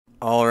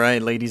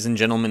Alright, ladies and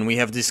gentlemen, we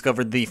have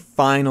discovered the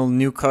final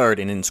new card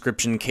in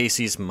Inscryption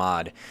Kaycee's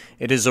mod.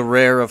 It is a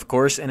rare, of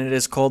course, and it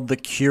is called the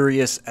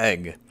Curious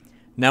Egg.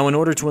 Now, in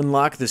order to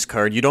unlock this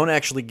card, you don't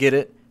actually get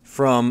it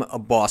from a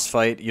boss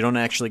fight, you don't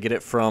actually get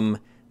it from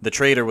the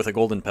trader with a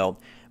golden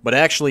pelt, but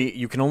actually,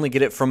 you can only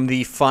get it from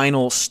the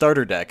final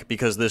starter deck,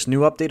 because this new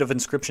update of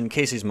Inscryption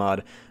Kaycee's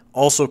mod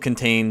also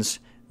contains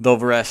the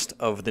rest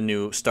of the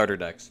new starter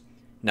decks.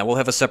 Now, we'll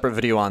have a separate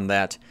video on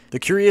that. The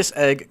Curious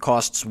Egg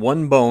costs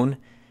 1 bone,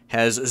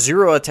 has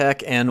 0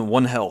 attack and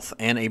 1 health,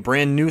 and a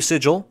brand new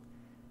sigil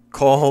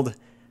called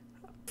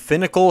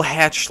Finical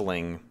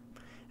Hatchling.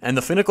 And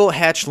the Finical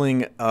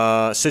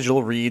Hatchling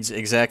sigil reads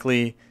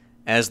exactly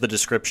as the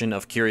description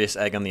of Curious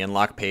Egg on the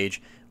unlock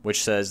page,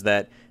 which says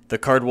that the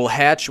card will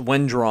hatch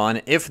when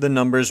drawn if the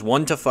numbers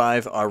 1 to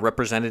 5 are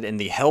represented in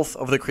the health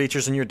of the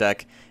creatures in your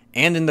deck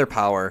and in their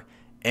power,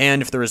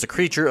 and if there is a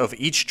creature of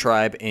each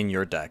tribe in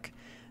your deck.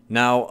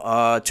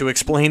 Now, to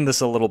explain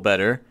this a little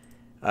better,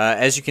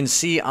 as you can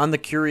see on the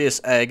Curious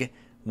Egg,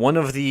 one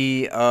of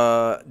the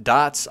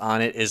dots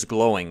on it is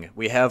glowing.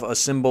 We have a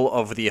symbol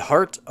of the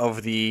heart,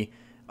 of the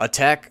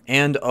attack,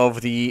 and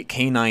of the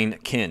canine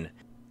kin.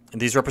 And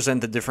these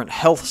represent the different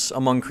healths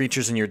among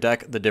creatures in your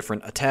deck, the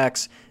different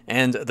attacks,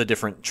 and the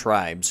different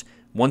tribes.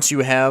 Once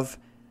you have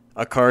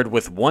a card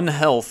with 1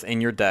 health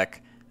in your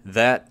deck,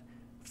 that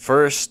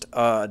first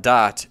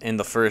dot in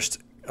the first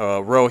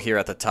row here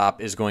at the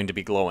top is going to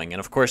be glowing. And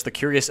of course, the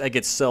Curious Egg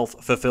itself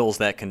fulfills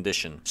that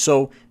condition.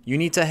 So you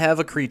need to have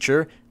a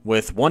creature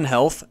with 1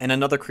 health and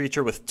another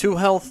creature with 2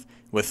 health,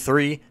 with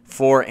 3,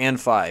 4, and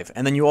 5.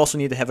 And then you also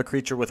need to have a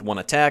creature with 1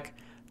 attack,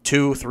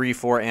 2, 3,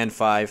 4, and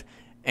 5,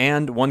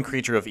 and 1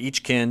 creature of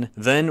each kin.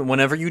 Then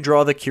whenever you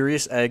draw the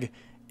Curious Egg,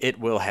 it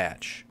will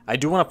hatch. I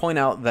do want to point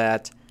out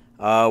that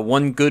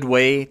one good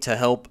way to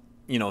help,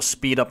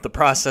 speed up the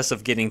process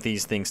of getting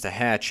these things to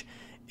hatch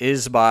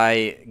is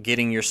by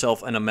getting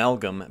yourself an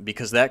amalgam,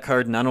 because that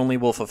card not only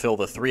will fulfill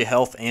the 3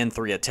 health and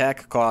 3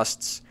 attack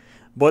costs,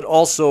 but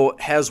also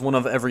has 1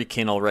 of every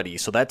kin already,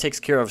 so that takes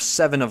care of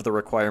 7 of the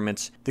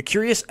requirements. The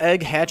Curious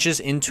Egg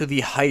hatches into the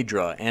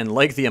Hydra, and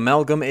like the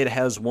amalgam, it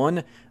has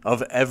 1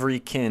 of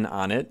every kin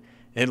on it.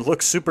 It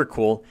looks super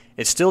cool.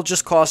 It still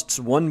just costs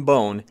 1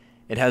 bone.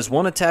 It has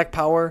 1 attack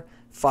power,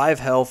 5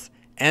 health,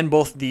 and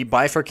both the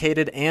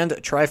bifurcated and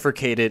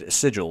trifurcated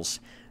sigils.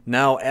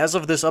 Now, as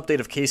of this update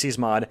of Kaycee's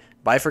mod,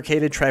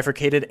 bifurcated,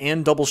 trifurcated,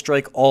 and double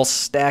strike all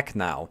stack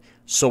now.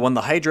 So when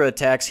the Hydra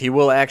attacks, he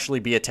will actually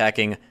be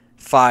attacking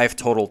 5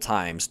 total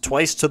times.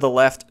 Twice to the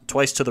left,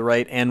 twice to the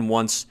right, and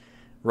once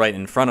right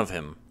in front of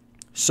him.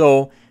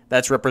 So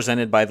that's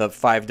represented by the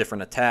 5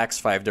 different attacks,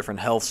 5 different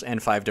healths,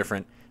 and 5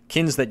 different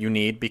kins that you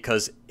need,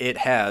 because it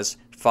has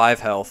 5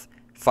 health,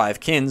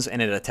 5 kins,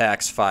 and it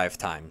attacks 5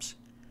 times.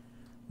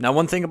 Now,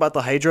 one thing about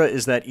the Hydra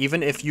is that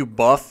even if you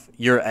buff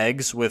your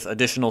eggs with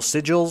additional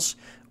sigils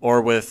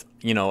or with,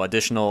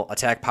 additional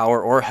attack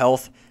power or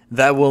health,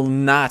 that will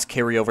not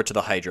carry over to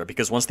the Hydra,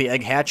 because once the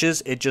egg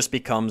hatches, it just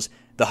becomes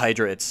the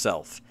Hydra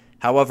itself.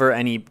 However,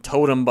 any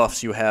totem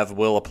buffs you have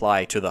will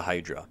apply to the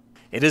Hydra.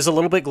 It is a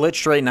little bit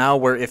glitched right now,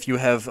 where if you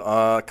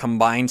have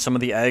combined some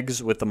of the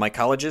eggs with the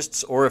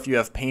mycologists, or if you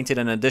have painted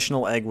an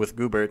additional egg with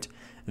Goobert,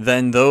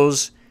 then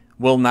those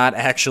will not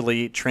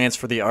actually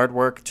transfer the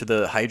artwork to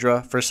the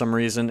Hydra for some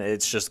reason.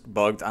 It's just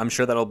bugged. I'm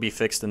sure that'll be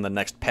fixed in the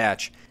next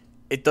patch.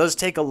 It does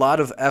take a lot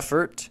of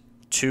effort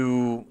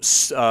to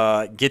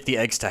get the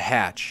eggs to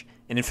hatch,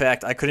 and in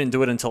fact, I couldn't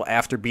do it until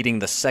after beating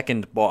the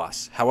 2nd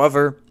boss.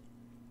 However,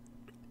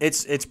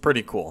 it's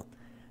pretty cool.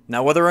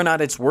 Now, whether or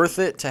not it's worth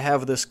it to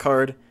have this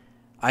card,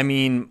 I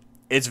mean,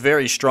 it's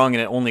very strong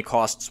and it only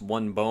costs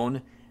 1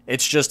 bone.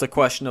 It's just a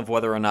question of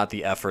whether or not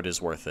the effort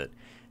is worth it.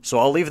 So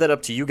I'll leave that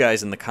up to you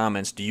guys in the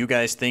comments. Do you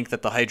guys think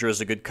that the Hydra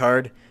is a good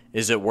card?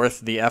 Is it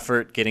worth the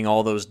effort getting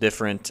all those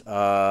different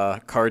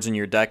cards in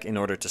your deck in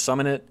order to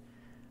summon it?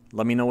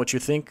 Let me know what you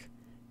think.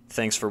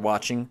 Thanks for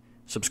watching.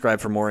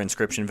 Subscribe for more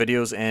Inscryption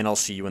videos, and I'll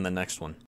see you in the next one.